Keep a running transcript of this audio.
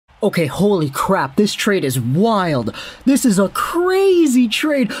Okay, holy crap, this trade is wild. This is a crazy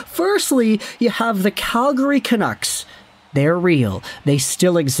trade. Firstly, you have the Calgary Canucks. They're real. They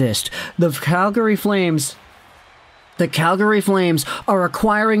still exist. The Calgary Flames are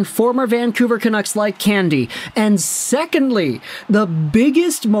acquiring former Vancouver Canucks like candy. And secondly, the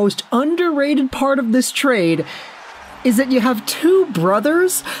biggest, most underrated part of this trade is that you have two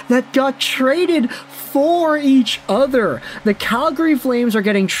brothers that got traded for each other. The Calgary Flames are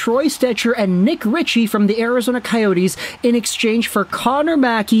getting Troy Stecher and Nick Ritchie from the Arizona Coyotes in exchange for Connor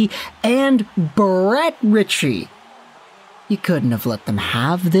Mackey and Brett Ritchie. You couldn't have let them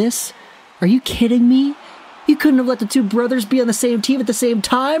have this? Are you kidding me? You couldn't have let the two brothers be on the same team at the same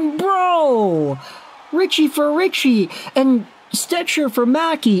time? Bro! Ritchie for Ritchie and Stecher for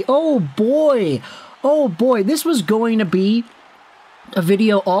Mackey. Oh boy. Oh boy, this was going to be a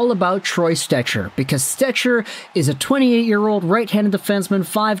video all about Troy Stecher, because Stecher is a 28-year-old right-handed defenseman,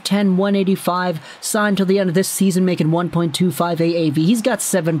 5'10", 185, signed till the end of this season, making 1.25 AAV. He's got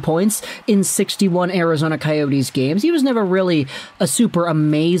 7 points in 61 Arizona Coyotes games. He was never really a super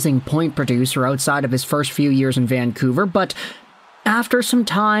amazing point producer outside of his first few years in Vancouver, but after some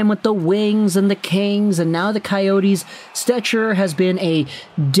time with the Wings and the Kings and now the Coyotes, Stecher has been a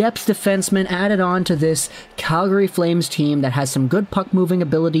depth defenseman added on to this Calgary Flames team that has some good puck-moving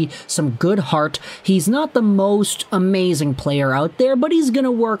ability, some good heart. He's not the most amazing player out there, but he's going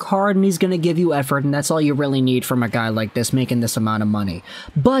to work hard and he's going to give you effort, and that's all you really need from a guy like this making this amount of money.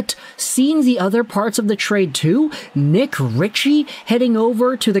 But seeing the other parts of the trade too, Nick Ritchie heading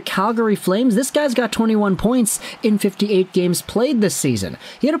over to the Calgary Flames, this guy's got 21 points in 58 games played this season.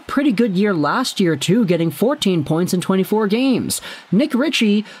 He had a pretty good year last year too, getting 14 points in 24 games. Nick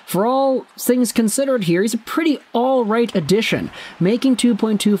Ritchie, for all things considered here, he's a pretty alright addition, making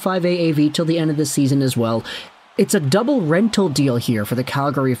 2.25 AAV till the end of the season as well. It's a double rental deal here for the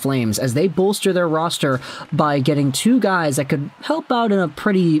Calgary Flames as they bolster their roster by getting two guys that could help out in a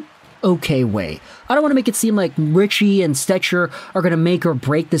pretty okay way. I don't want to make it seem like Ritchie and Stecher are going to make or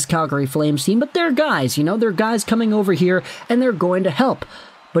break this Calgary Flames team, but they're guys, you know, they're guys coming over here and they're going to help.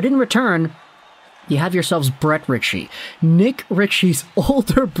 But in return, you have yourselves Brett Ritchie, Nick Ritchie's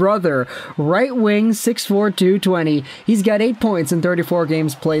older brother, right wing, 6'4", 220. He's got 8 points in 34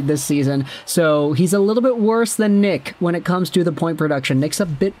 games played this season, so he's a little bit worse than Nick when it comes to the point production. Nick's a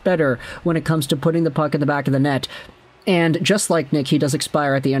bit better when it comes to putting the puck in the back of the net. And just like Nick, he does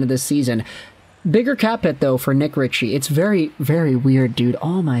expire at the end of this season. Bigger cap hit, though, for Nick Ritchie. It's very, very weird, dude.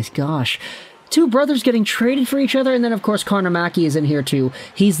 Oh my gosh. Two brothers getting traded for each other, and then, of course, Connor Mackey is in here, too.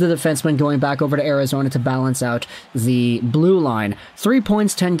 He's the defenseman going back over to Arizona to balance out the blue line. 3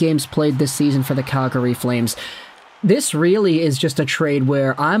 points, 10 games played this season for the Calgary Flames. This really is just a trade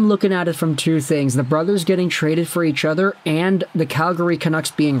where I'm looking at it from two things. The brothers getting traded for each other, and the Calgary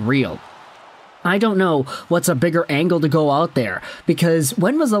Canucks being real. I don't know what's a bigger angle to go out there, because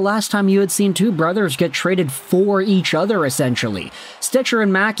when was the last time you had seen two brothers get traded for each other, essentially? Stecher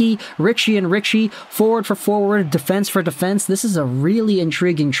and Mackey, Ritchie and Ritchie, forward for forward, defense for defense. This is a really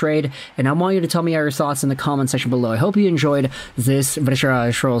intriguing trade, and I want you to tell me your thoughts in the comment section below. I hope you enjoyed this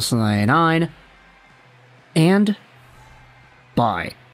Juraj 9, and bye.